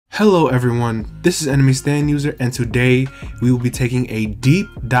Hello everyone, this is Enemy Stand User, and today we will be taking a deep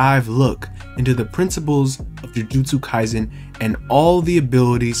dive look into the principles of Jujutsu Kaisen and all the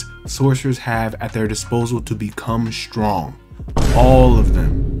abilities sorcerers have at their disposal to become strong. All of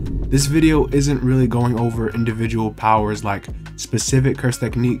them. This video isn't really going over individual powers like specific curse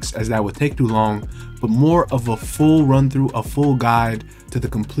techniques, as that would take too long, but more of a full run through, a full guide to the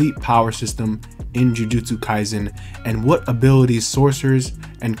complete power system in Jujutsu Kaisen and what abilities sorcerers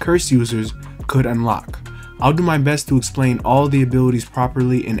and curse users could unlock. I'll do my best to explain all the abilities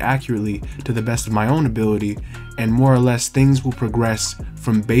properly and accurately to the best of my own ability, and more or less things will progress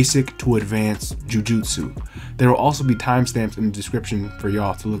from basic to advanced Jujutsu. There will also be timestamps in the description for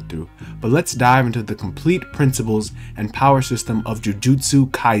y'all to look through, but let's dive into the complete principles and power system of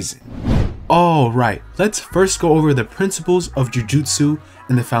Jujutsu Kaisen. Alright, let's first go over the principles of Jujutsu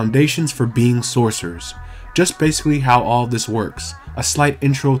and the foundations for being sorcerers. Just basically how all this works, a slight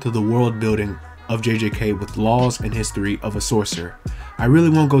intro to the world building of JJK with laws and history of a sorcerer. I really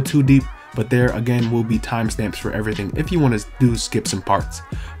won't go too deep, but there again will be timestamps for everything if you want to skip some parts.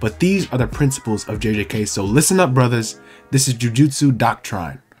 But these are the principles of JJK, so listen up brothers, this is Jujutsu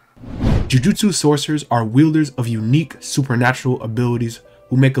Doctrine. Jujutsu sorcerers are wielders of unique supernatural abilities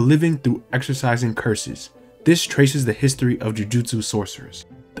who make a living through exercising curses. This traces the history of Jujutsu sorcerers.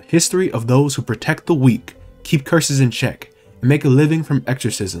 The history of those who protect the weak, keep curses in check, and make a living from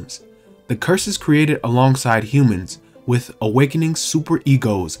exorcisms. The curses created alongside humans with awakening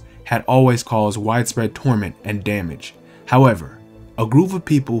super-egos had always caused widespread torment and damage. However, a group of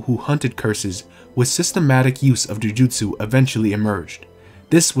people who hunted curses with systematic use of Jujutsu eventually emerged.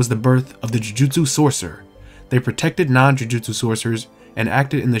 This was the birth of the Jujutsu sorcerer. They protected non-Jujutsu sorcerers and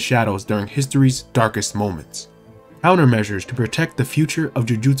acted in the shadows during history's darkest moments. Countermeasures to protect the future of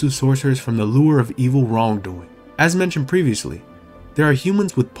Jujutsu sorcerers from the lure of evil wrongdoing. As mentioned previously, there are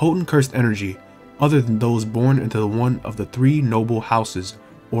humans with potent cursed energy other than those born into one of the three noble houses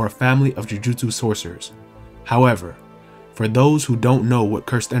or a family of Jujutsu sorcerers. However, for those who don't know what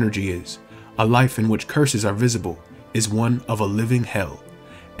cursed energy is, a life in which curses are visible is one of a living hell.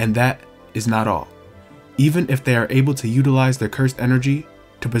 And that is not all. Even if they are able to utilize their cursed energy,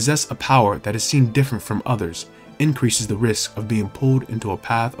 to possess a power that is seen different from others increases the risk of being pulled into a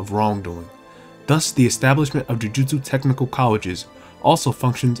path of wrongdoing. Thus, the establishment of Jujutsu technical colleges also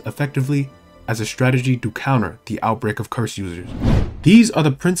functions effectively as a strategy to counter the outbreak of curse users. These are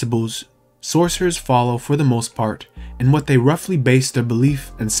the principles sorcerers follow for the most part, and what they roughly base their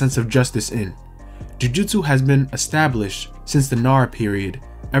belief and sense of justice in. Jujutsu has been established since the Nara period,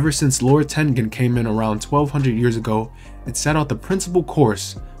 ever since Lord Tengen came in around 1200 years ago and set out the principal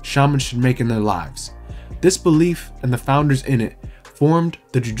course shamans should make in their lives. This belief and the founders in it formed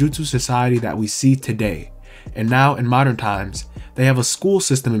the Jujutsu society that we see today, and now in modern times they have a school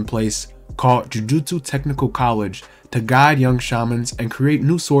system in place called Jujutsu Technical College to guide young shamans and create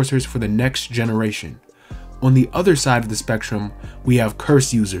new sorcerers for the next generation. On the other side of the spectrum, we have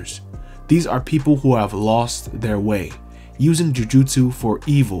curse users. These are people who have lost their way, using Jujutsu for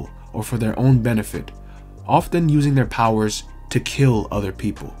evil or for their own benefit, often using their powers to kill other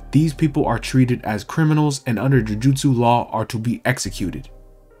people. These people are treated as criminals and under Jujutsu law are to be executed.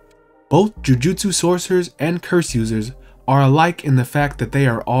 Both Jujutsu sorcerers and curse users are alike in the fact that they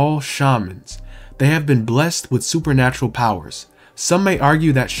are all shamans. They have been blessed with supernatural powers. Some may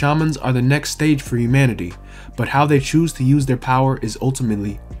argue that shamans are the next stage for humanity, but how they choose to use their power is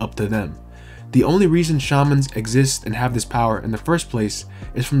ultimately up to them. The only reason shamans exist and have this power in the first place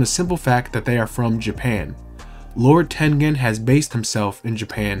is from the simple fact that they are from Japan. Lord Tengen has based himself in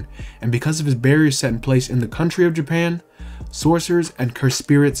Japan, and because of his barriers set in place in the country of Japan, sorcerers and cursed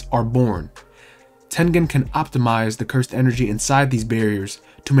spirits are born. Tengen can optimize the cursed energy inside these barriers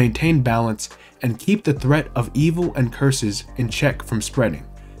to maintain balance and keep the threat of evil and curses in check from spreading.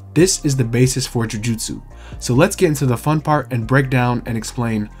 This is the basis for Jujutsu. So let's get into the fun part and break down and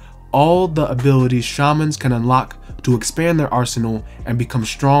explain all the abilities shamans can unlock to expand their arsenal and become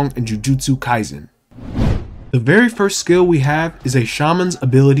strong in Jujutsu Kaisen. The very first skill we have is a shaman's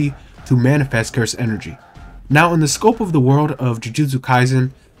ability to manifest curse energy. Now in the scope of the world of Jujutsu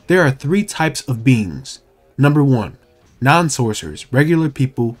Kaisen, there are three types of beings. Number 1, non-sorcerers, regular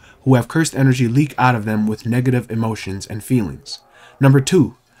people who have cursed energy leak out of them with negative emotions and feelings. Number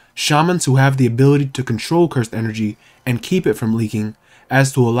 2, shamans who have the ability to control cursed energy and keep it from leaking,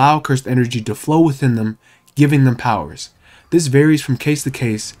 as to allow cursed energy to flow within them, giving them powers. This varies from case to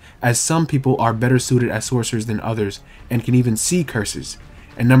case, as some people are better suited as sorcerers than others and can even see curses.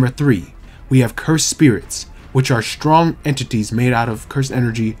 And number 3, we have cursed spirits, which are strong entities made out of cursed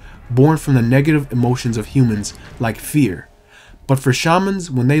energy born from the negative emotions of humans like fear. But for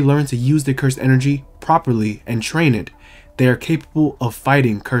shamans, when they learn to use their cursed energy properly and train it, they are capable of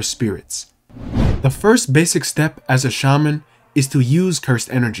fighting cursed spirits. The first basic step as a shaman is to use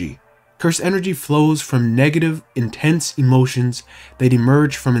cursed energy. Cursed energy flows from negative, intense emotions that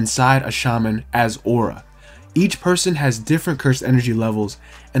emerge from inside a shaman as aura. Each person has different cursed energy levels,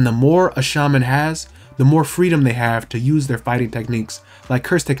 and the more a shaman has, the more freedom they have to use their fighting techniques like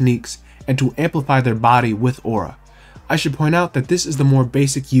curse techniques and to amplify their body with aura. I should point out that this is the more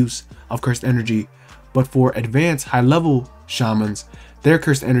basic use of cursed energy, but for advanced high-level shamans, their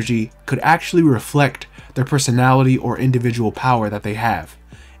cursed energy could actually reflect their personality or individual power that they have.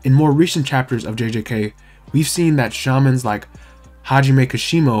 In more recent chapters of JJK, we've seen that shamans like Hajime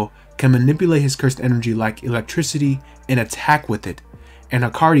Kashimo can manipulate his cursed energy like electricity and attack with it, and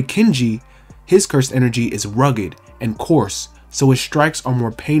Hakari Kinji, his cursed energy is rugged and coarse, so his strikes are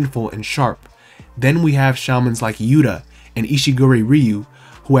more painful and sharp. Then we have shamans like Yuta and Ishigure Ryu,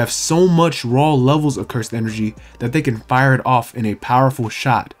 who have so much raw levels of cursed energy that they can fire it off in a powerful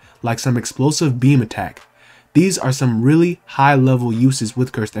shot, like some explosive beam attack. These are some really high level uses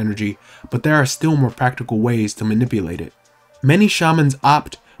with cursed energy, but there are still more practical ways to manipulate it. Many shamans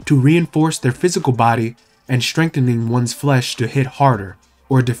opt to reinforce their physical body and strengthening one's flesh to hit harder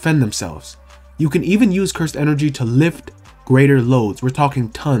or defend themselves. You can even use cursed energy to lift greater loads, we're talking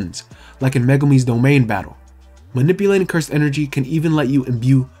tons, like in Megumi's domain battle. Manipulating cursed energy can even let you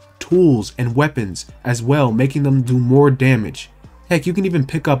imbue tools and weapons as well, making them do more damage. Heck, you can even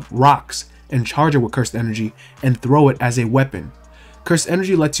pick up rocks and charge it with cursed energy and throw it as a weapon. Cursed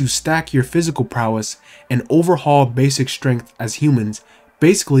energy lets you stack your physical prowess and overhaul basic strength as humans,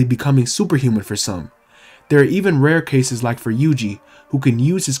 basically becoming superhuman for some. There are even rare cases like for Yuji, who can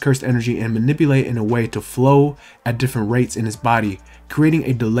use his cursed energy and manipulate in a way to flow at different rates in his body, creating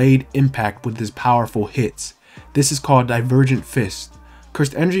a delayed impact with his powerful hits. This is called Divergent Fist.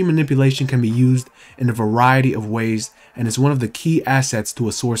 Cursed energy manipulation can be used in a variety of ways and is one of the key assets to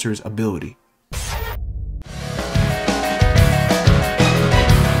a sorcerer's ability.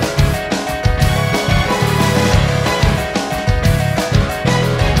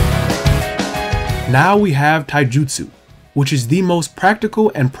 Now we have Taijutsu, which is the most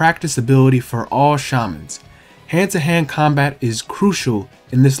practical and practiced ability for all shamans. Hand-to-hand combat is crucial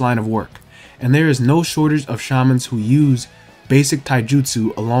in this line of work, and there is no shortage of shamans who use basic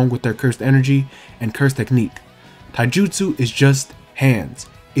taijutsu along with their cursed energy and curse technique. Taijutsu is just hands.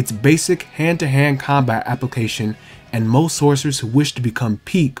 It's basic hand-to-hand combat application, and most sorcerers who wish to become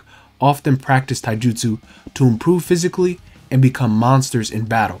peak often practice taijutsu to improve physically and become monsters in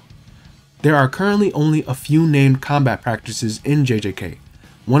battle. There are currently only a few named combat practices in JJK.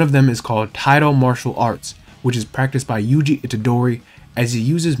 One of them is called Taito Martial Arts, which is practiced by Yuji Itadori as he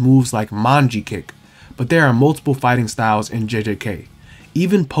uses moves like Manji Kick, but there are multiple fighting styles in JJK.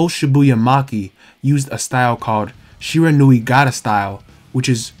 Even post-Shibuya Maki used a style called Shiranui Gata style, which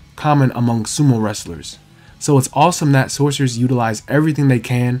is common among sumo wrestlers. So it's awesome that sorcerers utilize everything they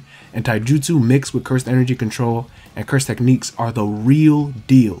can, and taijutsu mixed with cursed energy control and cursed techniques are the real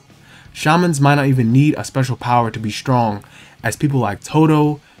deal. Shamans might not even need a special power to be strong, as people like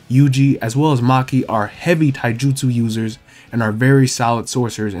Todo, Yuji, as well as Maki are heavy taijutsu users and are very solid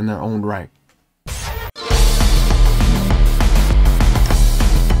sorcerers in their own right.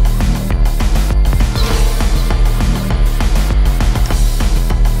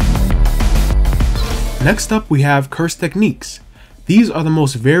 Next up we have curse techniques. These are the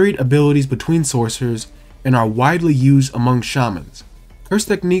most varied abilities between sorcerers and are widely used among shamans. Curse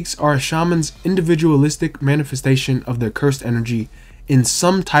techniques are a shaman's individualistic manifestation of their cursed energy in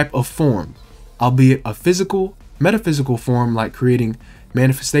some type of form, albeit a physical, metaphysical form like creating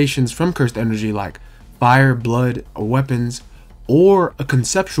manifestations from cursed energy like fire, blood, or weapons, or a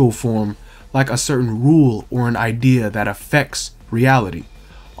conceptual form like a certain rule or an idea that affects reality.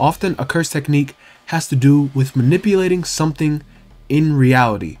 Often a curse technique has to do with manipulating something in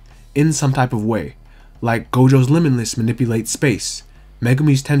reality in some type of way, like Gojo's Limitless manipulates space.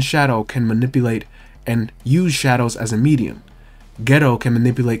 Megumi's 10 Shadow can manipulate and use shadows as a medium. Geto can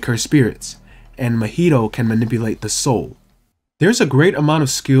manipulate cursed spirits, and Mahito can manipulate the soul. There's a great amount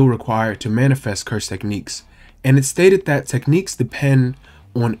of skill required to manifest curse techniques, and it's stated that techniques depend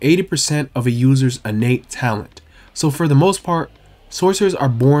on 80% of a user's innate talent. So for the most part, sorcerers are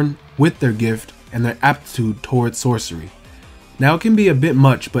born with their gift and their aptitude towards sorcery. Now it can be a bit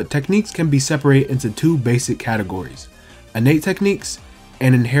much, but techniques can be separated into two basic categories: innate techniques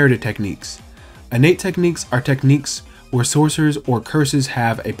and inherited techniques. Innate techniques are techniques where sorcerers or curses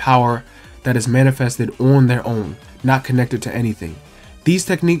have a power that is manifested on their own, not connected to anything. These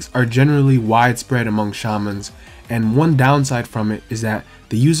techniques are generally widespread among shamans and one downside from it is that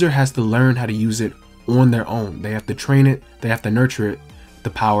the user has to learn how to use it on their own. They have to train it, they have to nurture it, the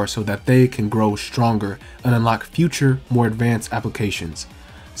power, so that they can grow stronger and unlock future, more advanced applications.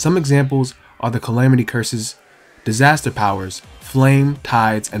 Some examples are the Calamity Curses, Disaster Powers, Flame,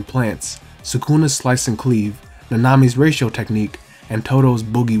 Tides, and Plants, Sukuna's Slice and Cleave, Nanami's Ratio Technique, and Toto's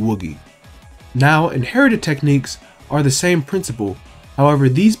Boogie Woogie. Now, inherited techniques are the same principle, however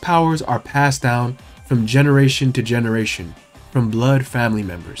these powers are passed down from generation to generation, from blood family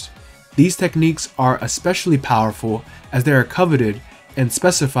members. These techniques are especially powerful as they are coveted and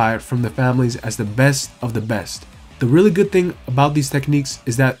specified from the families as the best of the best. The really good thing about these techniques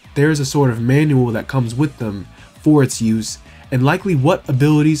is that there is a sort of manual that comes with them for its use, and likely what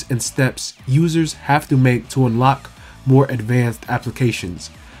abilities and steps users have to make to unlock more advanced applications.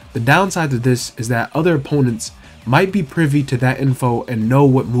 The downside to this is that other opponents might be privy to that info and know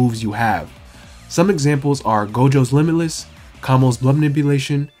what moves you have. Some examples are Gojo's Limitless, Kamo's Blood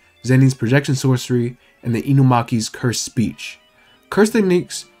Manipulation, Zenin's Projection Sorcery, and the Inumaki's Cursed Speech. Curse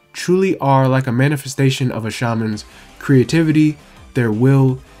techniques truly are like a manifestation of a shaman's creativity, their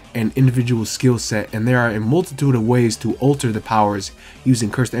will, and individual skill set, and there are a multitude of ways to alter the powers using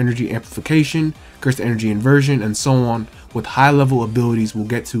cursed energy amplification, cursed energy inversion, and so on, with high-level abilities we'll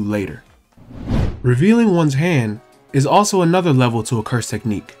get to later. Revealing one's hand is also another level to a curse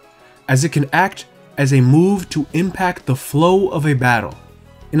technique, as it can act as a move to impact the flow of a battle.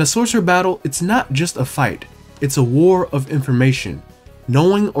 In a sorcerer battle, it's not just a fight, it's a war of information.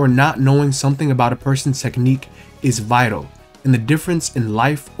 Knowing or not knowing something about a person's technique is vital in the difference in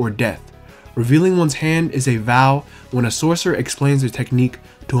life or death. Revealing one's hand is a vow when a sorcerer explains their technique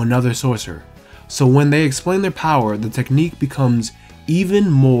to another sorcerer. So when they explain their power, the technique becomes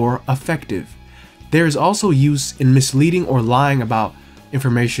even more effective. There is also use in misleading or lying about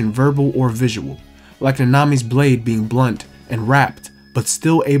information, verbal or visual, like Nanami's blade being blunt and wrapped, but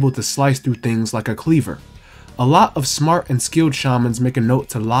still able to slice through things like a cleaver. A lot of smart and skilled shamans make a note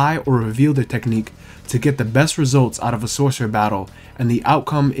to lie or reveal their technique to get the best results out of a sorcerer battle, and the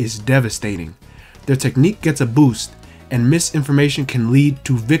outcome is devastating. Their technique gets a boost, and misinformation can lead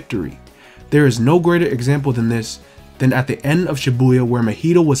to victory. There is no greater example than this than at the end of Shibuya, where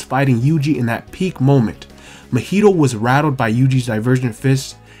Mahito was fighting Yuji in that peak moment. Mahito was rattled by Yuji's divergent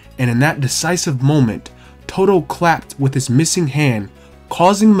fist, and in that decisive moment, Toto clapped with his missing hand,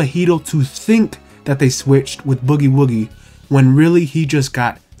 causing Mahito to think that they switched with Boogie Woogie, when really he just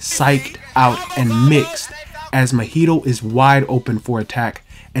got psyched out and mixed, as Mahito is wide open for attack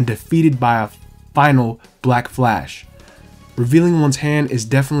and defeated by a final Black Flash. Revealing one's hand is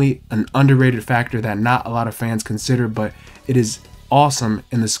definitely an underrated factor that not a lot of fans consider, but it is awesome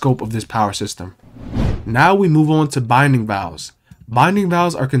in the scope of this power system. Now we move on to binding vows. Binding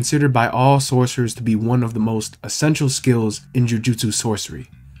vows are considered by all sorcerers to be one of the most essential skills in Jujutsu sorcery.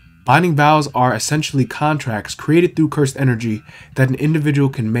 Binding vows are essentially contracts created through cursed energy that an individual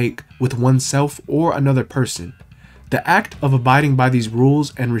can make with oneself or another person. The act of abiding by these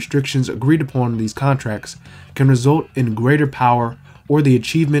rules and restrictions agreed upon in these contracts can result in greater power or the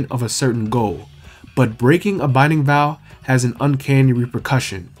achievement of a certain goal, but breaking a binding vow has an uncanny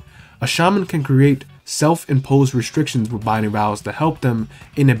repercussion. A shaman can create self-imposed restrictions with binding vows to help them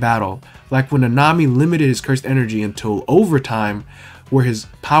in a battle, like when Nanami limited his cursed energy until overtime, where his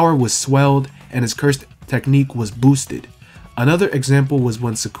power was swelled and his cursed technique was boosted. Another example was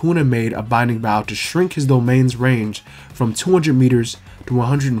when Sukuna made a binding vow to shrink his domain's range from 200 meters to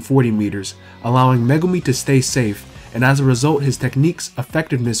 140 meters, allowing Megumi to stay safe, and as a result his technique's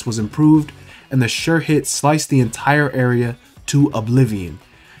effectiveness was improved and the sure hit sliced the entire area to oblivion.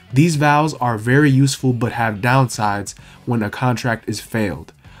 These vows are very useful but have downsides when a contract is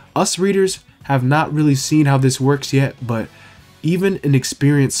failed. Us readers have not really seen how this works yet, but even an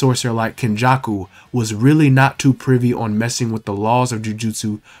experienced sorcerer like Kenjaku was really not too privy on messing with the laws of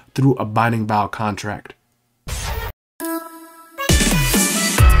Jujutsu through a binding vow contract.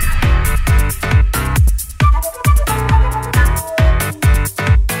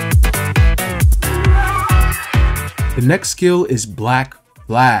 The next skill is Black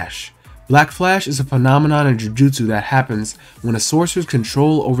Flash. Black Flash is a phenomenon in Jujutsu that happens when a sorcerer's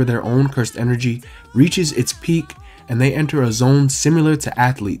control over their own cursed energy reaches its peak and they enter a zone similar to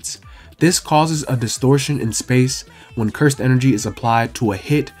athletes. This causes a distortion in space when cursed energy is applied to a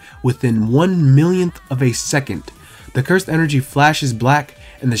hit within 1/1,000,000th of a second. The cursed energy flashes black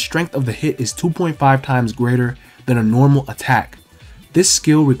and the strength of the hit is 2.5 times greater than a normal attack. This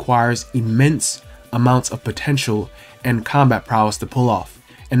skill requires immense amounts of potential and combat prowess to pull off,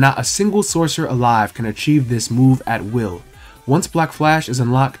 and not a single sorcerer alive can achieve this move at will. Once Black Flash is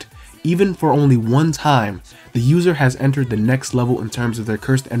unlocked, even for only one time, the user has entered the next level in terms of their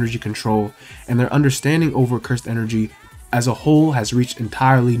cursed energy control, and their understanding over cursed energy as a whole has reached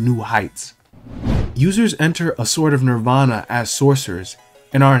entirely new heights. Users enter a sort of nirvana as sorcerers,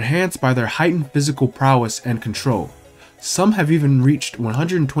 and are enhanced by their heightened physical prowess and control. Some have even reached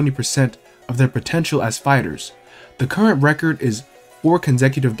 120% of their potential as fighters. The current record is 4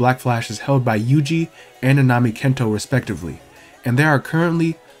 consecutive Black Flashes held by Yuji and Nanami Kento respectively, and there are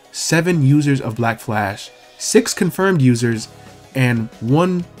currently 7 users of Black Flash, 6 confirmed users, and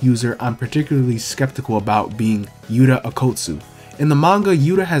 1 user I'm particularly skeptical about being Yuta Akotsu. In the manga,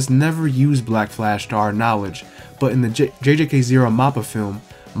 Yuta has never used Black Flash to our knowledge, but in the JJK Zero Mappa film,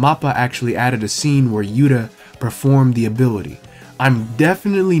 Mappa actually added a scene where Yuta performed the ability. I'm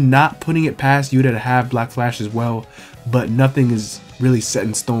definitely not putting it past Yuta to have Black Flash as well, but nothing is really set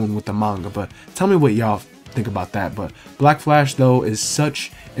in stone with the manga. But tell me what y'all think about that. But Black Flash though is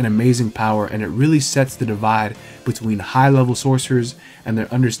such an amazing power, and it really sets the divide between high level sorcerers and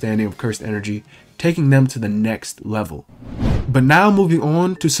their understanding of cursed energy, taking them to the next level. But now moving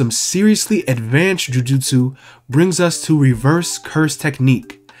on to some seriously advanced jujutsu brings us to reverse curse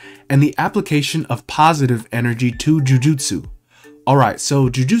technique and the application of positive energy to jujutsu. Alright, so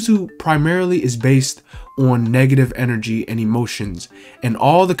jujutsu primarily is based on negative energy and emotions, and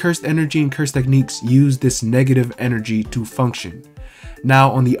all the cursed energy and curse techniques use this negative energy to function.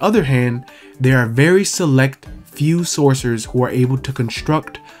 Now on the other hand, there are very select few sorcerers who are able to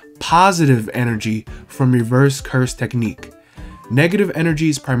construct positive energy from reverse curse technique. Negative energy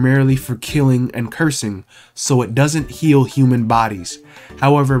is primarily for killing and cursing, so it doesn't heal human bodies.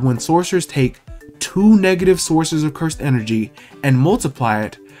 However, when sorcerers take 2 negative sources of cursed energy and multiply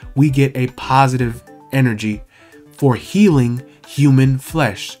it, we get a positive energy for healing human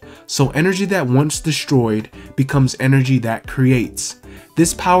flesh. So energy that once destroyed becomes energy that creates.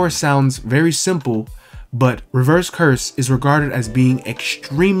 This power sounds very simple, but reverse curse is regarded as being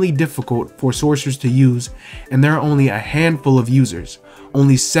extremely difficult for sorcerers to use, and there are only a handful of users,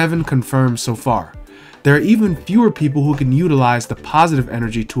 only 7 confirmed so far. There are even fewer people who can utilize the positive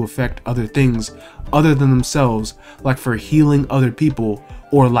energy to affect other things other than themselves, like for healing other people,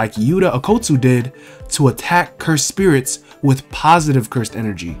 or like Yuta Akotsu did, to attack cursed spirits with positive cursed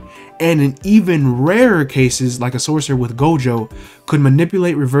energy. And in even rarer cases, like a sorcerer with Gojo, could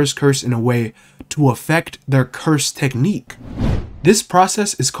manipulate reverse curse in a way to affect their curse technique. This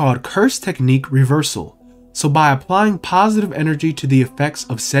process is called curse technique reversal. So by applying positive energy to the effects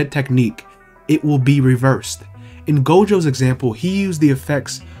of said technique, it will be reversed. In Gojo's example, he used the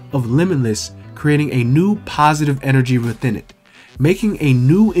effects of Limitless, creating a new positive energy within it, making a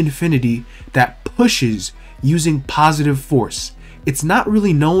new infinity that pushes using positive force. It's not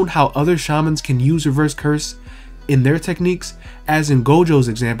really known how other shamans can use reverse curse in their techniques, as in Gojo's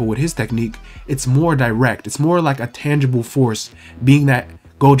example with his technique, it's more direct. It's more like a tangible force, being that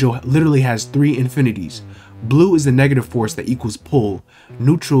Gojo literally has 3 infinities. Blue is the negative force that equals pull,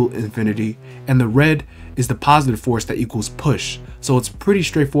 neutral infinity, and the red is the positive force that equals push. So it's pretty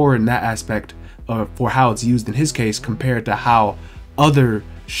straightforward in that aspect for how it's used in his case compared to how other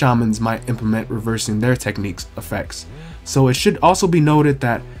shamans might implement reversing their techniques effects. So it should also be noted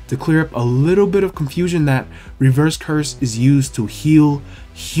that to clear up a little bit of confusion, that reverse curse is used to heal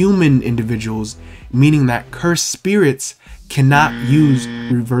human individuals, meaning that cursed spirits cannot use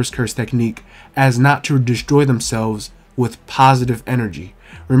reverse curse technique as not to destroy themselves with positive energy.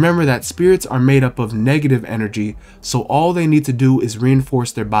 Remember that spirits are made up of negative energy, so all they need to do is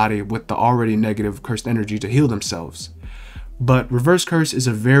reinforce their body with the already negative cursed energy to heal themselves. But reverse curse is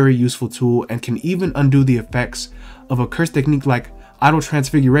a very useful tool and can even undo the effects of a curse technique like idol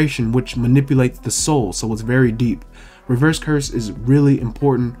transfiguration, which manipulates the soul, so it's very deep. Reverse curse is really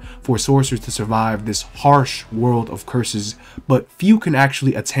important for sorcerers to survive this harsh world of curses, but few can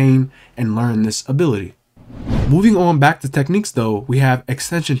actually attain and learn this ability. Moving on back to techniques though, we have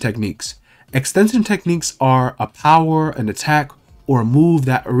extension techniques. Extension techniques are a power, an attack, or a move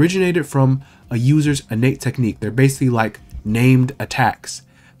that originated from a user's innate technique. They're basically like named attacks.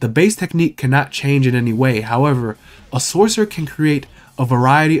 The base technique cannot change in any way. However, a sorcerer can create a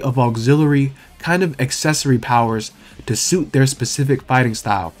variety of auxiliary kind of accessory powers to suit their specific fighting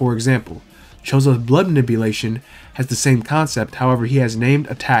style. For example, Choso's blood manipulation has the same concept, however he has named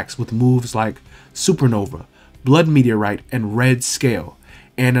attacks with moves like Supernova, Blood Meteorite, and Red Scale.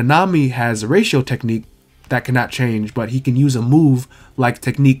 And Nanami has a ratio technique that cannot change, but he can use a move like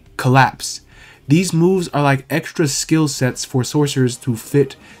technique Collapse. These moves are like extra skill sets for sorcerers to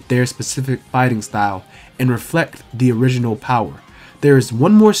fit their specific fighting style and reflect the original power. There is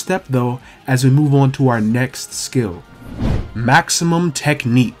one more step though as we move on to our next skill. Maximum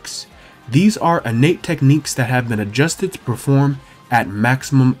techniques. These are innate techniques that have been adjusted to perform at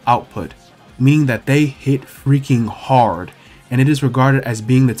maximum output, meaning that they hit freaking hard, and it is regarded as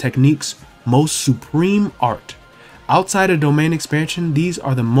being the technique's most supreme art. Outside of domain expansion, these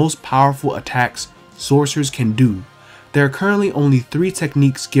are the most powerful attacks sorcerers can do. There are currently only 3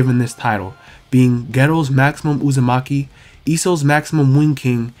 techniques given this title, being Gero's Maximum Uzumaki, Iso's Maximum Wing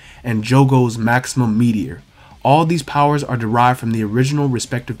King, and Jogo's Maximum Meteor. All these powers are derived from the original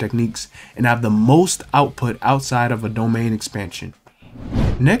respective techniques and have the most output outside of a domain expansion.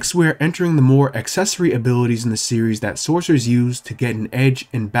 Next, we are entering the more accessory abilities in the series that sorcerers use to get an edge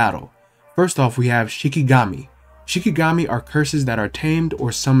in battle. First off, we have Shikigami. Shikigami are curses that are tamed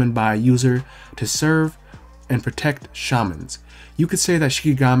or summoned by a user to serve and protect shamans. You could say that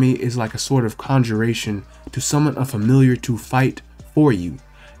Shikigami is like a sort of conjuration to summon a familiar to fight for you.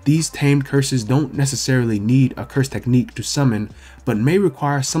 These tamed curses don't necessarily need a curse technique to summon, but may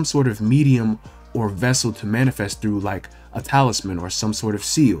require some sort of medium or vessel to manifest through, like a talisman or some sort of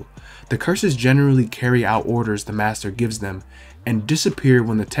seal. The curses generally carry out orders the master gives them and disappear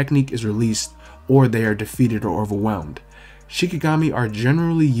when the technique is released or they are defeated or overwhelmed. Shikigami are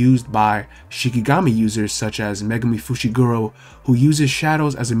generally used by Shikigami users such as Megumi Fushiguro, who uses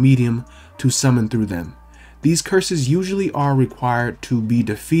shadows as a medium to summon through them. These curses usually are required to be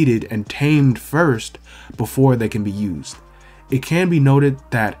defeated and tamed first before they can be used. It can be noted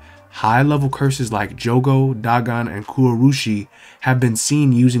that high-level curses like Jogo, Dagon, and Kurorushi have been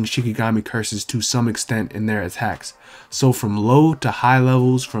seen using Shikigami curses to some extent in their attacks. So from low to high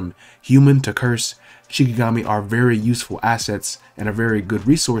levels, from human to curse, Shikigami are very useful assets and a very good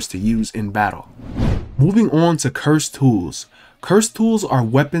resource to use in battle. Moving on to curse tools. Curse tools are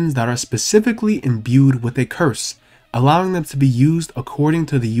weapons that are specifically imbued with a curse, allowing them to be used according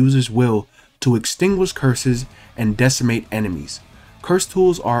to the user's will to extinguish curses and decimate enemies. Curse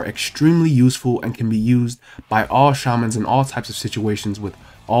tools are extremely useful and can be used by all shamans in all types of situations with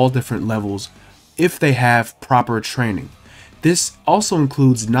all different levels if they have proper training. This also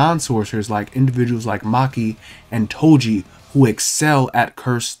includes non-sorcerers like individuals like Maki and Toji who excel at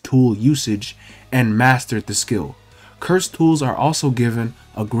curse tool usage and mastered the skill. Curse tools are also given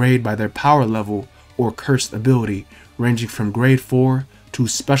a grade by their power level or cursed ability, ranging from grade 4 to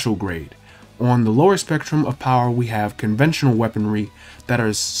special grade. On the lower spectrum of power, we have conventional weaponry that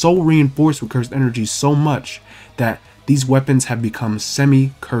are so reinforced with cursed energy so much that these weapons have become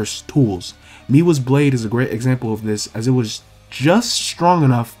semi-cursed tools. Miwa's blade is a great example of this, as it was just strong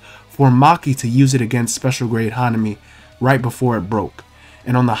enough for Maki to use it against special grade Hanami right before it broke.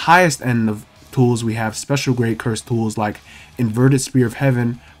 And on the highest end of tools, we have special grade cursed tools like Inverted Spear of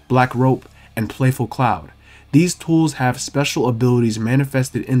Heaven, Black Rope, and Playful Cloud. These tools have special abilities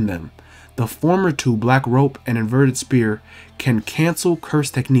manifested in them. The former two, Black Rope and Inverted Spear, can cancel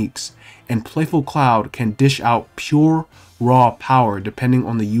curse techniques, and Playful Cloud can dish out pure, raw power depending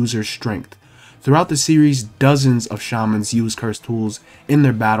on the user's strength. Throughout the series, dozens of shamans use curse tools in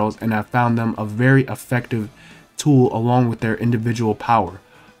their battles and have found them a very effective tool along with their individual power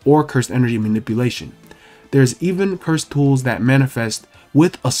or cursed energy manipulation. There's even cursed tools that manifest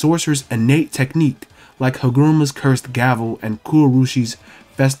with a sorcerer's innate technique, like Haguruma's cursed gavel and Kurorushi's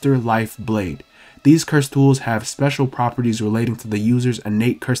Fester Life Blade. These curse tools have special properties relating to the user's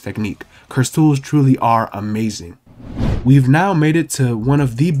innate curse technique. Curse tools truly are amazing. We've now made it to one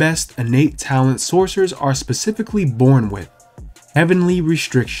of the best innate talents sorcerers are specifically born with: Heavenly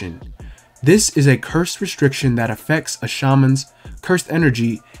Restriction. This is a cursed restriction that affects a shaman's cursed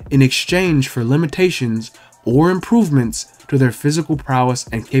energy in exchange for limitations or improvements to their physical prowess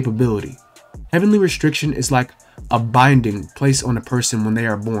and capability. Heavenly Restriction is like a binding placed on a person when they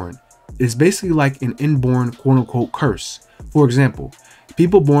are born. It is basically like an inborn quote-unquote curse. For example,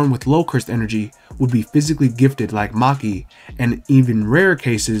 people born with low cursed energy would be physically gifted like Maki, and even rare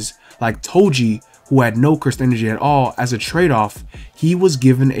cases like Toji, who had no cursed energy at all. As a trade-off, he was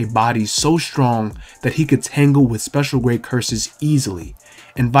given a body so strong that he could tangle with special grade curses easily,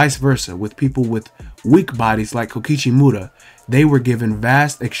 and vice versa with people with weak bodies like Kokichi Muda. They were given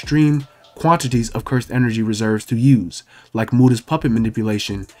vast, extreme quantities of cursed energy reserves to use, like Muda's puppet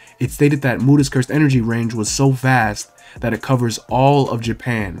manipulation. It stated that Muda's cursed energy range was so vast that it covers all of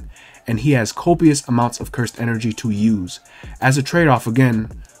Japan, and he has copious amounts of cursed energy to use. As a trade-off,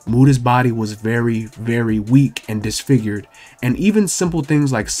 again, Muda's body was very, very weak and disfigured, and even simple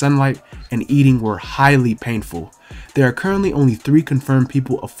things like sunlight and eating were highly painful. There are currently only 3 confirmed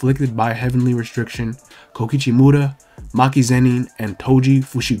people afflicted by Heavenly Restriction: Kokichi Muda, Maki Zenin, and Toji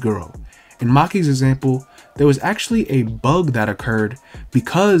Fushiguro. In Maki's example, there was actually a bug that occurred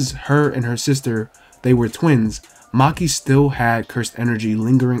because her and her sister, they were twins. Maki still had cursed energy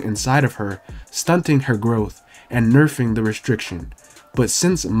lingering inside of her, stunting her growth and nerfing the restriction. But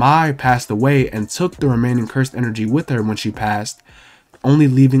since Mai passed away and took the remaining cursed energy with her when she passed, only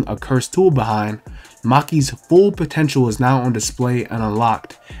leaving a cursed tool behind, Maki's full potential is now on display and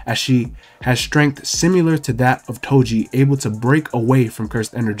unlocked, as she has strength similar to that of Toji, able to break away from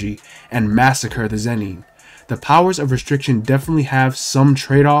cursed energy and massacre the Zenin. The powers of restriction definitely have some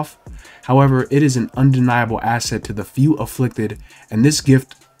trade-off, however it is an undeniable asset to the few afflicted, and this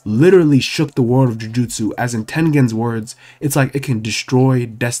gift literally shook the world of Jujutsu, as in Tengen's words, it's like it can destroy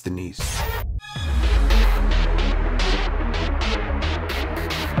destinies.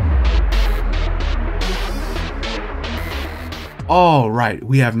 Alright,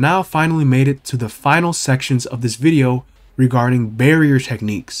 we have now finally made it to the final sections of this video regarding barrier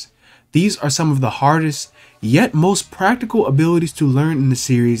techniques. These are some of the hardest yet most practical abilities to learn in the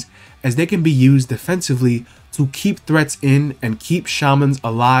series, as they can be used defensively to keep threats in and keep shamans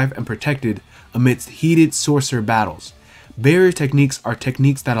alive and protected amidst heated sorcerer battles. Barrier techniques are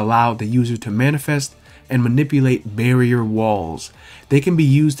techniques that allow the user to manifest and manipulate barrier walls. They can be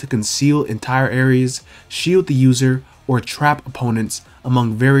used to conceal entire areas, shield the user, or trap opponents,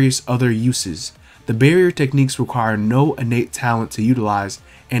 among various other uses. The barrier techniques require no innate talent to utilize,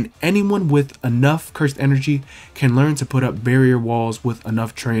 and anyone with enough cursed energy can learn to put up barrier walls with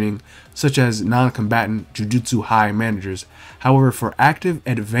enough training, such as non-combatant Jujutsu high managers. However, for active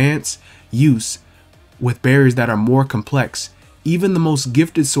advanced use with barriers that are more complex, even the most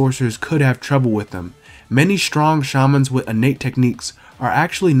gifted sorcerers could have trouble with them. Many strong shamans with innate techniques are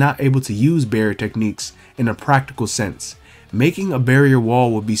actually not able to use barrier techniques in a practical sense. Making a barrier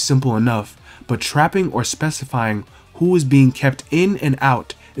wall would be simple enough, but trapping or specifying who is being kept in and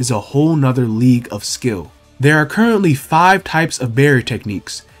out is a whole nother league of skill. There are currently 5 types of barrier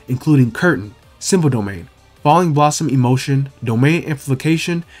techniques, including Curtain, Simple Domain, Falling Blossom Emotion, Domain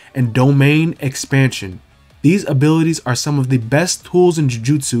Amplification, and Domain Expansion. These abilities are some of the best tools in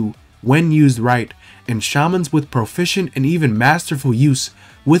Jujutsu when used right, and shamans with proficient and even masterful use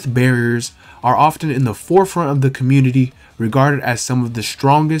with barriers are often in the forefront of the community, regarded as some of the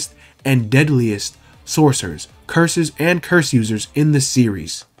strongest and deadliest sorcerers, curses, and curse users in the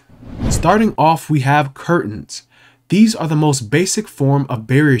series. Starting off, we have Curtains. These are the most basic form of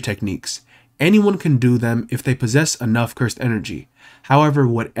barrier techniques. Anyone can do them if they possess enough cursed energy. However,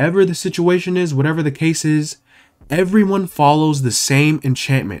 whatever the situation is, whatever the case is, everyone follows the same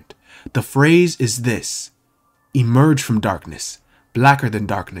enchantment. The phrase is this: emerge from darkness, blacker than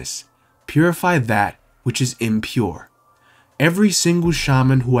darkness, purify that which is impure. Every single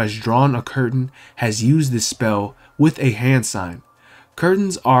shaman who has drawn a curtain has used this spell with a hand sign.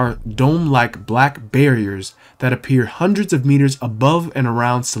 Curtains are dome-like black barriers that appear hundreds of meters above and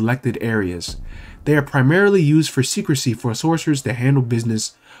around selected areas. They are primarily used for secrecy, for sorcerers to handle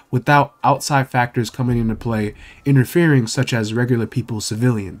business without outside factors coming into play, interfering, such as regular people,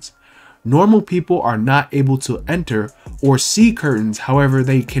 civilians. Normal people are not able to enter or see curtains, however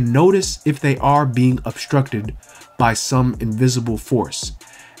they can notice if they are being obstructed by some invisible force.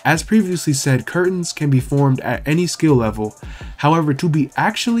 As previously said, curtains can be formed at any skill level. However, to be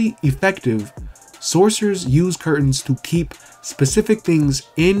actually effective, sorcerers use curtains to keep specific things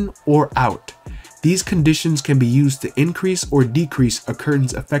in or out. These conditions can be used to increase or decrease a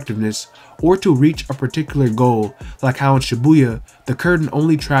curtain's effectiveness, or to reach a particular goal, like how in Shibuya, the curtain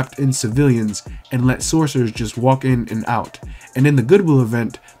only trapped in civilians and let sorcerers just walk in and out, and in the Goodwill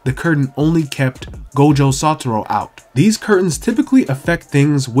event, the curtain only kept Gojo Satoru out. These curtains typically affect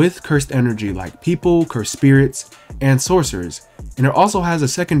things with cursed energy like people, cursed spirits, and sorcerers, and it also has a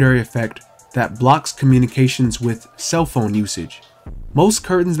secondary effect that blocks communications with cell phone usage. Most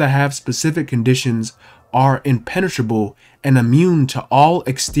curtains that have specific conditions are impenetrable and immune to all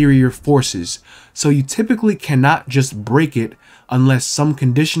exterior forces, so you typically cannot just break it unless some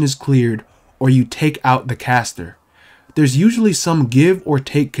condition is cleared or you take out the caster. There's usually some give or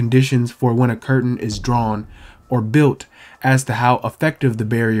take conditions for when a curtain is drawn or built as to how effective the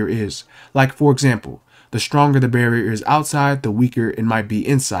barrier is. Like, for example, the stronger the barrier is outside, the weaker it might be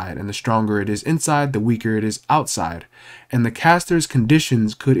inside, and the stronger it is inside, the weaker it is outside. And the caster's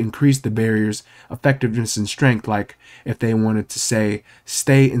conditions could increase the barrier's effectiveness and strength, like if they wanted to say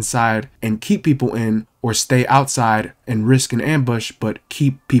stay inside and keep people in, or stay outside and risk an ambush but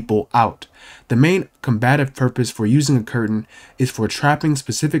keep people out. The main combative purpose for using a curtain is for trapping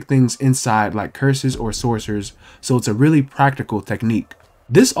specific things inside, like curses or sorcerers, so it's a really practical technique.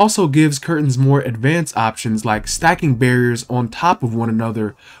 This also gives curtains more advanced options, like stacking barriers on top of one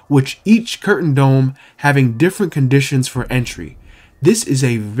another, with each curtain dome having different conditions for entry. This is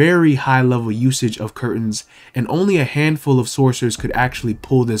a very high level usage of curtains, and only a handful of sorcerers could actually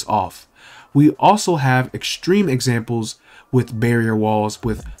pull this off. We also have extreme examples with barrier walls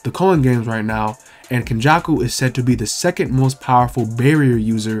with the Culling games right now, and Kenjaku is said to be the second most powerful barrier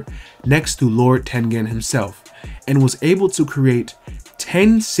user next to Lord Tengen himself, and was able to create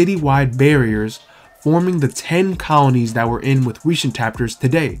 10 citywide barriers, forming the 10 colonies that we're in with recent chapters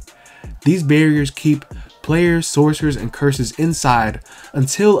today. These barriers keep players, sorcerers, and curses inside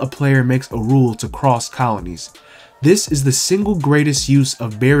until a player makes a rule to cross colonies. This is the single greatest use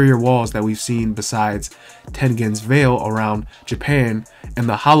of barrier walls that we've seen besides Tengen's Veil around Japan and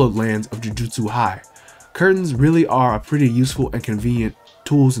the hallowed lands of Jujutsu High. Curtains really are a pretty useful and convenient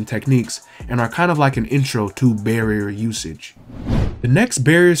tools and techniques, and are kind of like an intro to barrier usage. The next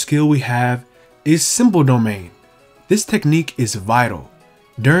barrier skill we have is Simple Domain. This technique is vital.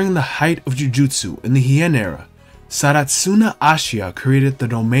 During the height of Jujutsu in the Heian era, Saratsuna Ashia created the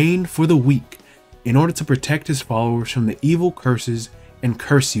domain for the weak in order to protect his followers from the evil curses and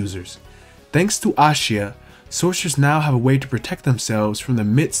curse users. Thanks to Ashia, sorcerers now have a way to protect themselves from the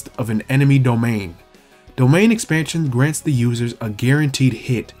midst of an enemy domain. Domain expansion grants the users a guaranteed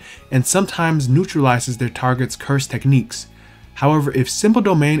hit and sometimes neutralizes their target's curse techniques. However, if Simple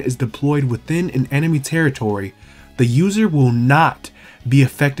Domain is deployed within an enemy territory, the user will not be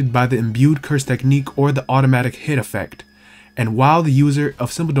affected by the imbued curse technique or the automatic hit effect. And while the user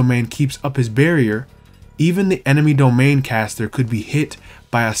of Simple Domain keeps up his barrier, even the enemy domain caster could be hit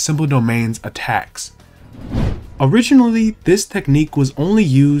by a Simple Domain's attacks. Originally, this technique was only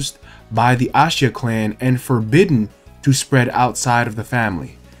used by the Ashia clan and forbidden to spread outside of the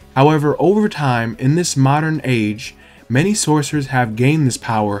family. However, over time, in this modern age, many sorcerers have gained this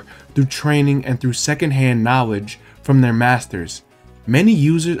power through training and through second-hand knowledge from their masters. Many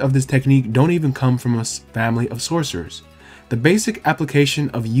users of this technique don't even come from a family of sorcerers. The basic application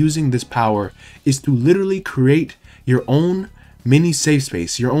of using this power is to literally create your own mini safe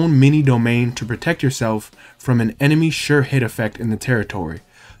space, your own mini domain to protect yourself from an enemy sure hit effect in the territory.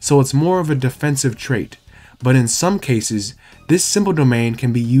 So it's more of a defensive trait. But in some cases, this Simple Domain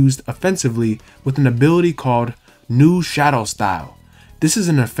can be used offensively with an ability called New Shadow Style. This is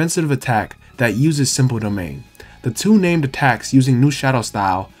an offensive attack that uses Simple Domain. The two named attacks using New Shadow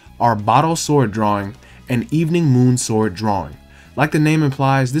Style are Bottle Sword Drawing and Evening Moon Sword Drawing. Like the name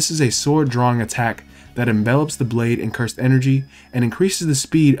implies, this is a sword drawing attack that envelops the blade in cursed energy and increases the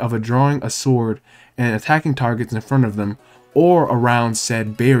speed of drawing a sword and attacking targets in front of them or around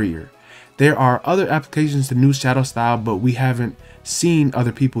said barrier. There are other applications to New Shadow Style, but we haven't seen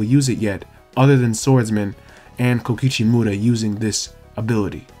other people use it yet, other than swordsmen and Kokichi Muda using this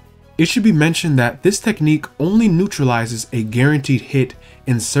ability. It should be mentioned that this technique only neutralizes a guaranteed hit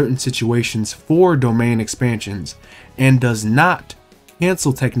in certain situations for domain expansions and does not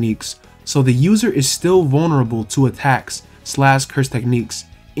cancel techniques, so the user is still vulnerable to attacks / curse techniques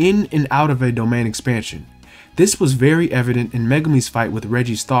in and out of a domain expansion. This was very evident in Megumi's fight with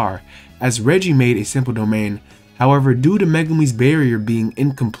Reggie Star, as Reggie made a Simple Domain. However, due to Megumi's barrier being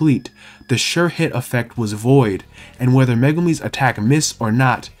incomplete, the sure hit effect was void, and whether Megumi's attack missed or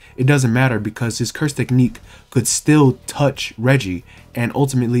not, it doesn't matter because his curse technique could still touch Reggie and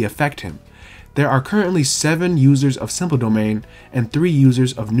ultimately affect him. There are currently 7 users of Simple Domain and 3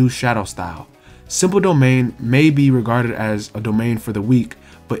 users of New Shadow Style. Simple Domain may be regarded as a domain for the weak,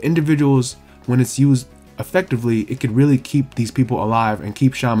 but individuals, when it's used effectively, it could really keep these people alive and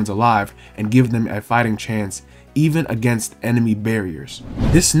keep shamans alive and give them a fighting chance even against enemy barriers.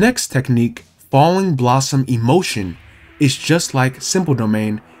 This next technique, Falling Blossom Emotion, is just like Simple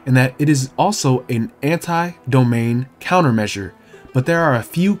Domain in that it is also an anti-domain countermeasure, but there are a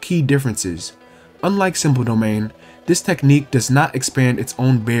few key differences. Unlike Simple Domain, this technique does not expand its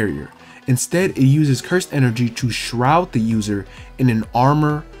own barrier. Instead, it uses cursed energy to shroud the user in an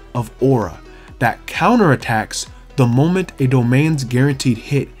armor of aura that counterattacks the moment a domain's guaranteed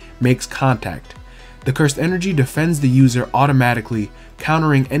hit makes contact. The cursed energy defends the user automatically,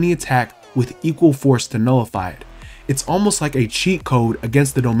 countering any attack with equal force to nullify it. It's almost like a cheat code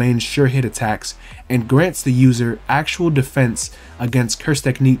against the domain's sure hit attacks and grants the user actual defense against curse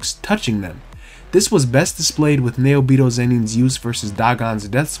techniques touching them. This was best displayed with Neobito Zenin's use versus Dagon's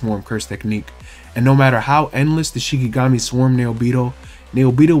Death Swarm curse technique, and no matter how endless the Shikigami swarmed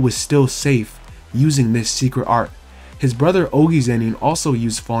Neobito was still safe using this secret art. His brother Ogi Zenin also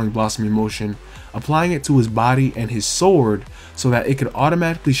used Falling Blossom Emotion, applying it to his body and his sword so that it could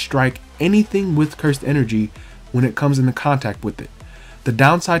automatically strike anything with cursed energy when it comes into contact with it. The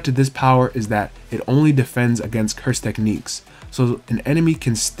downside to this power is that it only defends against curse techniques, so an enemy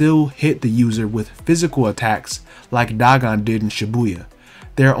can still hit the user with physical attacks like Dagon did in Shibuya.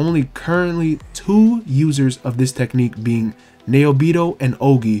 There are only currently 2 users of this technique, being Naobito and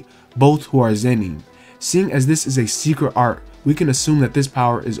Ogi, both who are Zenin. Seeing as this is a secret art, we can assume that this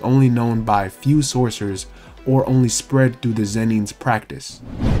power is only known by few sorcerers or only spread through the Zenin's practice.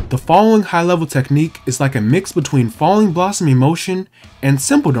 The following high level technique is like a mix between Falling Blossom Emotion and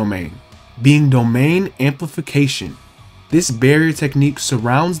Simple Domain, being Domain Amplification. This barrier technique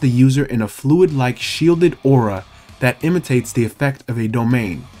surrounds the user in a fluid-like shielded aura that imitates the effect of a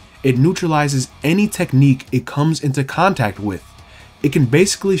domain. It neutralizes any technique it comes into contact with. It can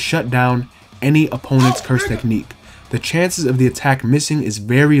basically shut down any opponent's curse technique. The chances of the attack missing is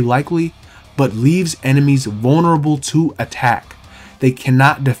very likely, but leaves enemies vulnerable to attack. They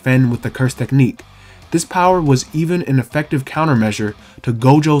cannot defend with the curse technique. This power was even an effective countermeasure to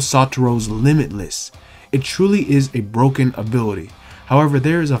Gojo Satoru's Limitless. It truly is a broken ability. However,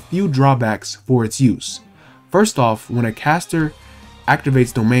 there is a few drawbacks for its use. First off, when a caster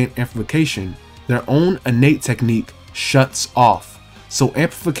activates Domain Amplification, their own innate technique shuts off, so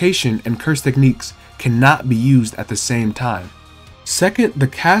amplification and curse techniques cannot be used at the same time. Second, the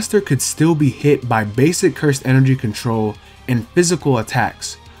caster could still be hit by basic cursed energy control and physical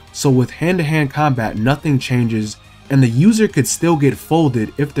attacks, so with hand-to-hand combat nothing changes and the user could still get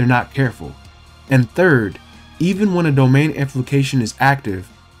folded if they're not careful. And third, even when a domain amplification is active,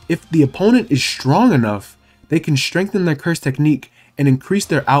 if the opponent is strong enough, they can strengthen their curse technique and increase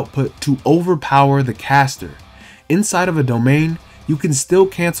their output to overpower the caster. Inside of a domain, you can still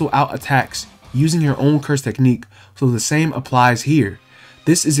cancel out attacks using your own curse technique, so the same applies here.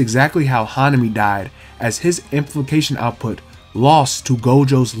 This is exactly how Hanami died, as his amplification output lost to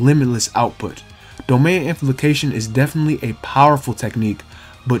Gojo's Limitless output. Domain amplification is definitely a powerful technique,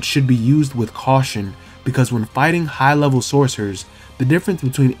 but should be used with caution, because when fighting high-level sorcerers, the difference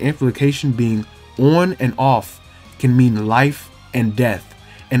between amplification being on and off can mean life and death,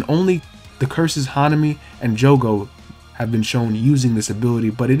 and only the curses Hanami and Jogo have been shown using this ability,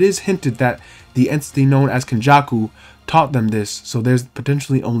 but it is hinted that the entity known as Kenjaku taught them this, so there's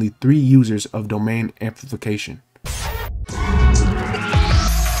potentially only 3 users of domain amplification.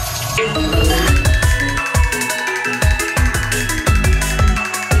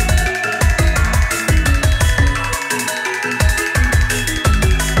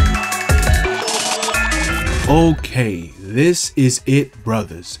 Okay, this is it,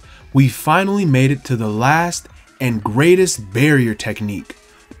 brothers. We finally made it to the last and greatest barrier technique,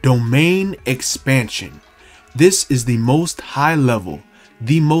 Domain Expansion. This is the most high level,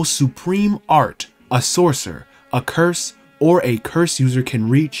 the most supreme art a sorcerer, a curse, or a curse user can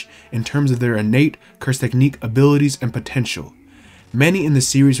reach in terms of their innate curse technique abilities and potential. Many in the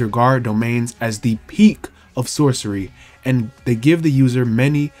series regard domains as the peak of sorcery, and they give the user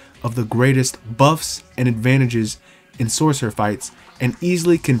many of the greatest buffs and advantages in sorcerer fights and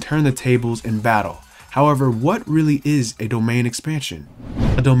easily can turn the tables in battle. However, what really is a domain expansion?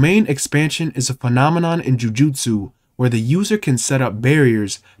 A domain expansion is a phenomenon in Jujutsu where the user can set up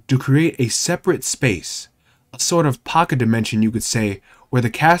barriers to create a separate space, a sort of pocket dimension you could say, where the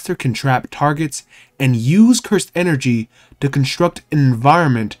caster can trap targets and use cursed energy to construct an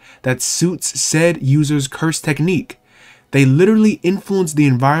environment that suits said user's curse technique. They literally influence the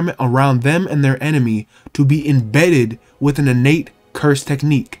environment around them and their enemy to be embedded with an innate curse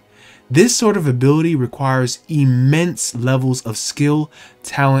technique. This sort of ability requires immense levels of skill,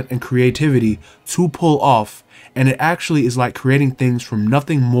 talent, and creativity to pull off, and it actually is like creating things from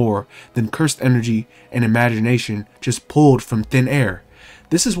nothing more than cursed energy and imagination just pulled from thin air.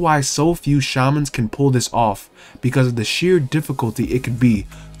 This is why so few shamans can pull this off, because of the sheer difficulty it could be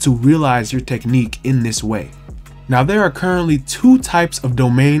to realize your technique in this way. Now there are currently 2 types of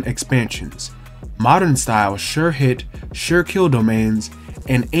domain expansions: modern style sure hit, sure kill domains,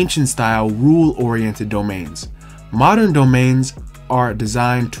 and ancient style rule oriented domains. Modern domains are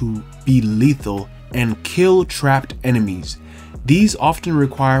designed to be lethal and kill trapped enemies. These often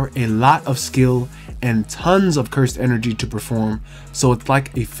require a lot of skill and tons of cursed energy to perform, so it's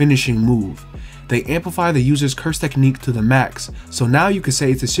like a finishing move. They amplify the user's curse technique to the max, so now you could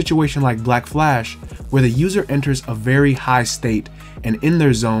say it's a situation like Black Flash, where the user enters a very high state and in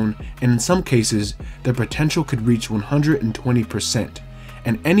their zone, and in some cases, their potential could reach 120%.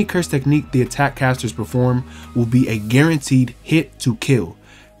 And any curse technique the attack casters perform will be a guaranteed hit to kill.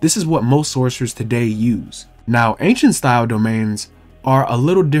 This is what most sorcerers today use. Now, ancient style domains are a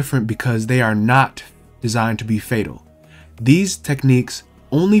little different because they are not designed to be fatal. These techniques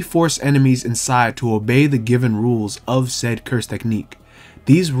only force enemies inside to obey the given rules of said curse technique.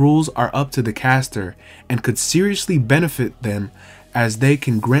 These rules are up to the caster and could seriously benefit them, as they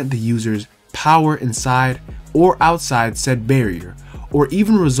can grant the users power inside or outside said barrier, or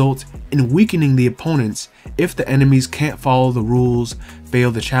even result in weakening the opponents if the enemies can't follow the rules,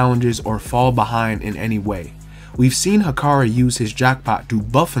 fail the challenges, or fall behind in any way. We've seen Hakara use his jackpot to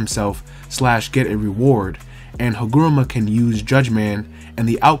buff himself / get a reward, and Haguruma can use Judgeman and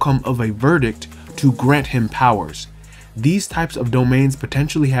the outcome of a verdict to grant him powers. These types of domains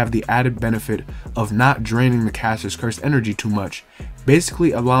potentially have the added benefit of not draining the caster's cursed energy too much,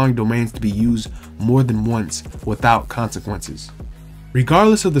 basically allowing domains to be used more than once without consequences.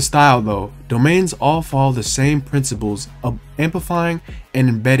 Regardless of the style though, domains all follow the same principles of amplifying and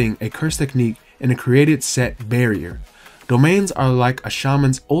embedding a curse technique in a created set barrier. Domains are like a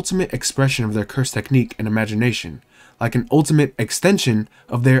shaman's ultimate expression of their curse technique and imagination, like an ultimate extension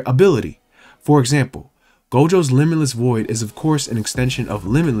of their ability. For example, Gojo's Limitless Void is of course an extension of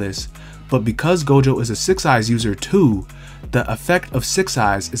Limitless, but because Gojo is a 6 Eyes user too, the effect of 6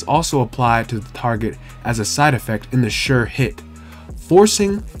 Eyes is also applied to the target as a side effect in the sure hit,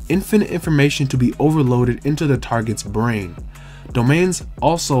 forcing infinite information to be overloaded into the target's brain. Domains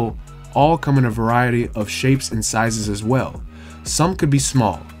also all come in a variety of shapes and sizes as well. Some could be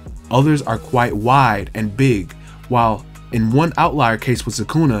small, others are quite wide and big, while in one outlier case with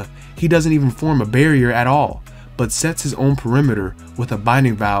Sukuna, he doesn't even form a barrier at all, but sets his own perimeter with a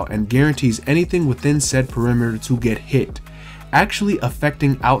binding vow and guarantees anything within said perimeter to get hit, actually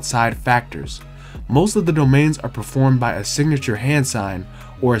affecting outside factors. Most of the domains are performed by a signature hand sign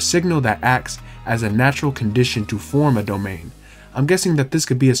or a signal that acts as a natural condition to form a domain. I'm guessing that this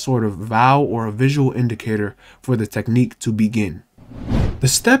could be a sort of vow or a visual indicator for the technique to begin. The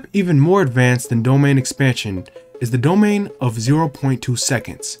step even more advanced than domain expansion is the domain of 0.2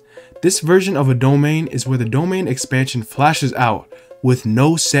 seconds. This version of a domain is where the domain expansion flashes out with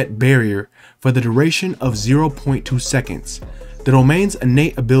no set barrier for the duration of 0.2 seconds. The domain's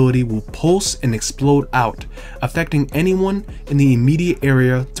innate ability will pulse and explode out, affecting anyone in the immediate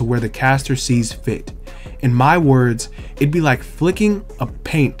area to where the caster sees fit. In my words, it'd be like flicking a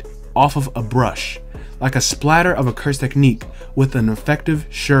paint off of a brush, like a splatter of a curse technique with an effective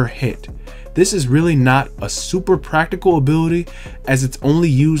sure hit. This is really not a super practical ability, as it's only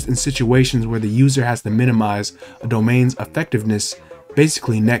used in situations where the user has to minimize a domain's effectiveness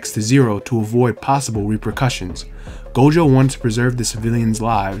basically next to zero to avoid possible repercussions. Gojo wanted to preserve the civilians'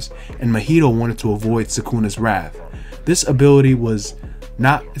 lives, and Mahito wanted to avoid Sukuna's wrath. This ability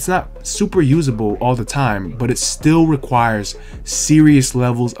it's not super usable all the time, but it still requires serious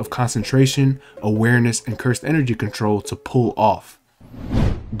levels of concentration, awareness, and cursed energy control to pull off.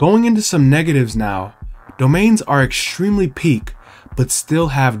 Going into some negatives now, domains are extremely peak, but still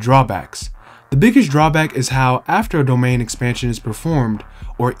have drawbacks. The biggest drawback is how after a domain expansion is performed,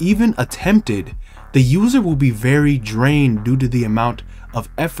 or even attempted, the user will be very drained due to the amount of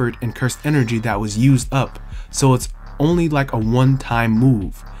effort and cursed energy that was used up, so it's only like a one-time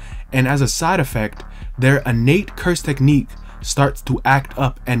move. And as a side effect, their innate curse technique starts to act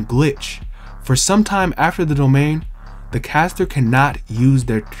up and glitch. For some time after the domain, the caster cannot use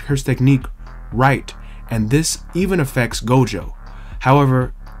their curse technique right, and this even affects Gojo.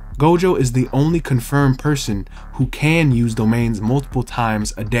 However, Gojo is the only confirmed person who can use domains multiple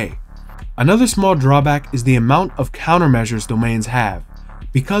times a day. Another small drawback is the amount of countermeasures domains have.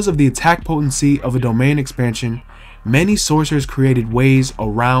 Because of the attack potency of a domain expansion, many sorcerers created ways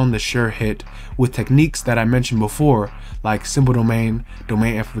around the sure hit with techniques that I mentioned before, like simple domain,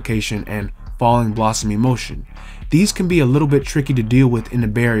 domain amplification, and falling blossom emotion. These can be a little bit tricky to deal with in a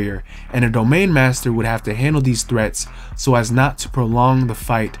barrier, and a domain master would have to handle these threats so as not to prolong the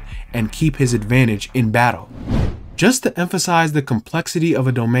fight and keep his advantage in battle. Just to emphasize the complexity of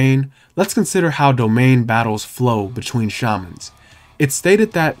a domain, let's consider how domain battles flow between shamans. It's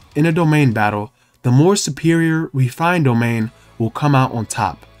stated that in a domain battle, the more superior refined domain will come out on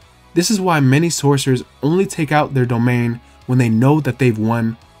top. This is why many sorcerers only take out their domain when they know that they've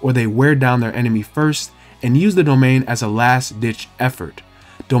won, or they wear down their enemy first and use the domain as a last-ditch effort.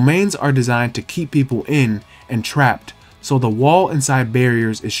 Domains are designed to keep people in and trapped, so the wall inside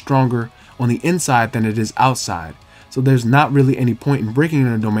barriers is stronger on the inside than it is outside, so there's not really any point in breaking in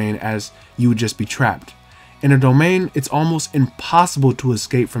a domain, as you would just be trapped. In a domain, it's almost impossible to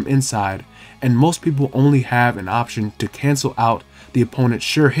escape from inside, and most people only have an option to cancel out the opponent's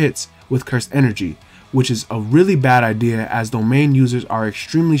sure hits with cursed energy, which is a really bad idea, as domain users are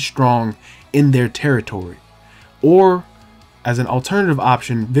extremely strong in their territory. Or, as an alternative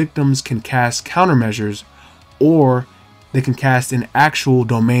option, victims can cast countermeasures, or they can cast an actual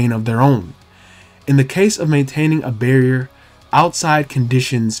domain of their own. In the case of maintaining a barrier, outside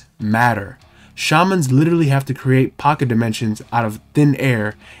conditions matter. Shamans literally have to create pocket dimensions out of thin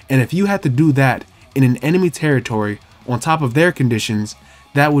air, and if you had to do that in an enemy territory on top of their conditions,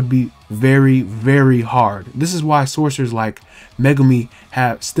 that would be very, very hard. This is why sorcerers like Megumi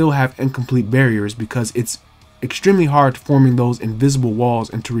still have incomplete barriers, because it's extremely hard forming those invisible walls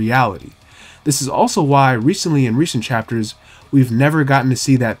into reality. This is also why recently in recent chapters we've never gotten to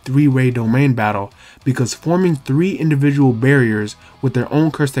see that three-way domain battle, because forming three individual barriers with their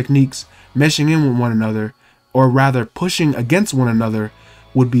own curse techniques meshing in with one another, or rather pushing against one another,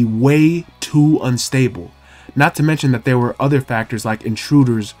 would be way too unstable. Not to mention that there were other factors like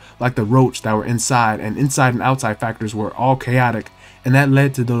intruders like the roach that were inside, and inside and outside factors were all chaotic, and that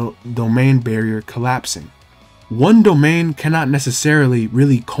led to the domain barrier collapsing. One domain cannot necessarily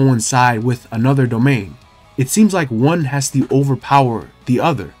really coincide with another domain. It seems like one has to overpower the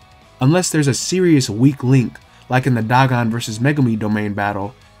other, unless there's a serious weak link like in the Dagon versus Megumi domain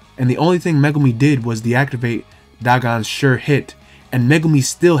battle, and the only thing Megumi did was deactivate Dagon's sure hit, and Megumi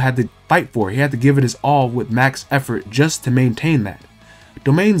still had to fight for it. He had to give it his all with max effort just to maintain that.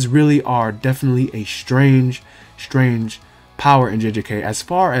 Domains really are definitely a strange power in JJK as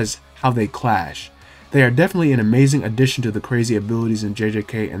far as how they clash. They are definitely an amazing addition to the crazy abilities in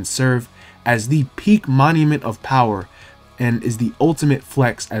JJK and serve as the peak monument of power, and is the ultimate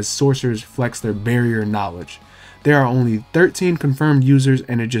flex as sorcerers flex their barrier knowledge. There are only 13 confirmed users,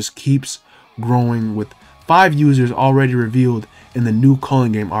 and it just keeps growing, with 5 users already revealed in the new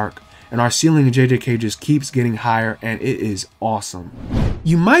Culling game arc, and our ceiling in JJK just keeps getting higher, and it is awesome.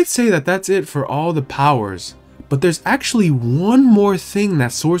 You might say that that's it for all the powers, but there's actually one more thing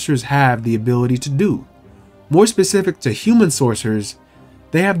that sorcerers have the ability to do. More specific to human sorcerers,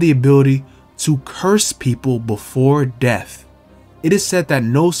 they have the ability to curse people before death. It is said that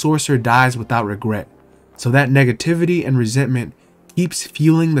no sorcerer dies without regret, so that negativity and resentment keeps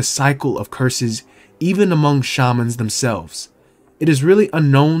fueling the cycle of curses even among shamans themselves. It is really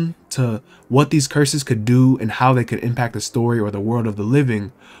unknown to what these curses could do and how they could impact the story or the world of the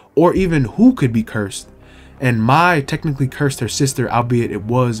living, or even who could be cursed. And Mai technically cursed her sister, albeit it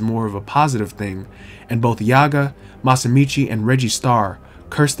was more of a positive thing, and both Yaga, Masamichi, and Reggie Star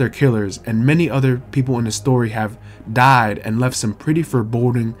cursed their killers, and many other people in the story have died and left some pretty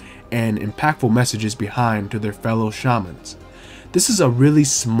foreboding and impactful messages behind to their fellow shamans. This is a really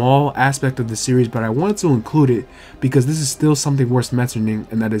small aspect of the series, but I wanted to include it because this is still something worth mentioning,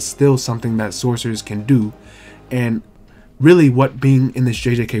 and that is still something that sorcerers can do, and really what being in this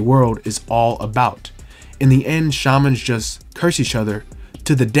JJK world is all about. In the end, shamans just curse each other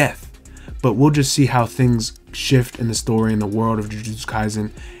to the death, but we'll just see how things shift in the story in the world of Jujutsu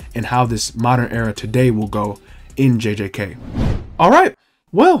Kaisen, and how this modern era today will go in JJK. Alright,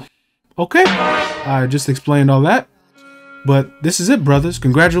 well, okay, I just explained all that. But this is it, brothers.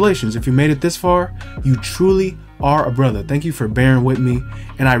 Congratulations. If you made it this far, you truly are a brother. Thank you for bearing with me.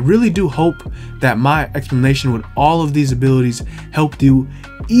 And I really do hope that my explanation with all of these abilities helped you,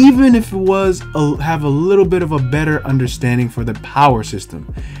 even if it was have a little bit of a better understanding for the power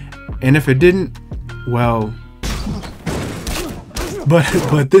system. And if it didn't, well,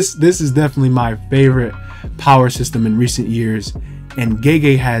 but this is definitely my favorite power system in recent years. And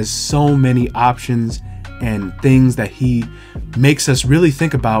Gege has so many options and things that he makes us really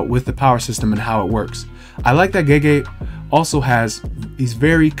think about with the power system and how it works. I like that Gege also he's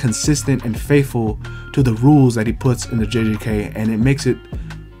very consistent and faithful to the rules that he puts in the JJK, and it makes it,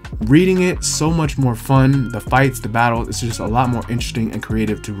 reading it, so much more fun. The fights, the battles, it's just a lot more interesting and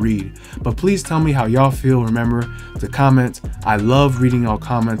creative to read. But please tell me how y'all feel. Remember to comment. I love reading y'all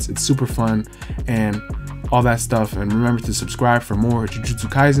comments. It's super fun and all that stuff. And remember to subscribe for more Jujutsu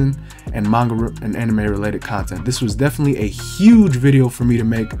Kaisen and manga and anime related content. This was definitely a huge video for me to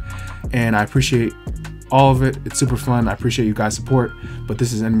make, and I appreciate all of it. It's super fun. I appreciate you guys' support. But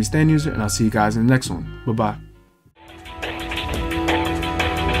this is Enemy Stand User, and I'll see you guys in the next one. Bye bye.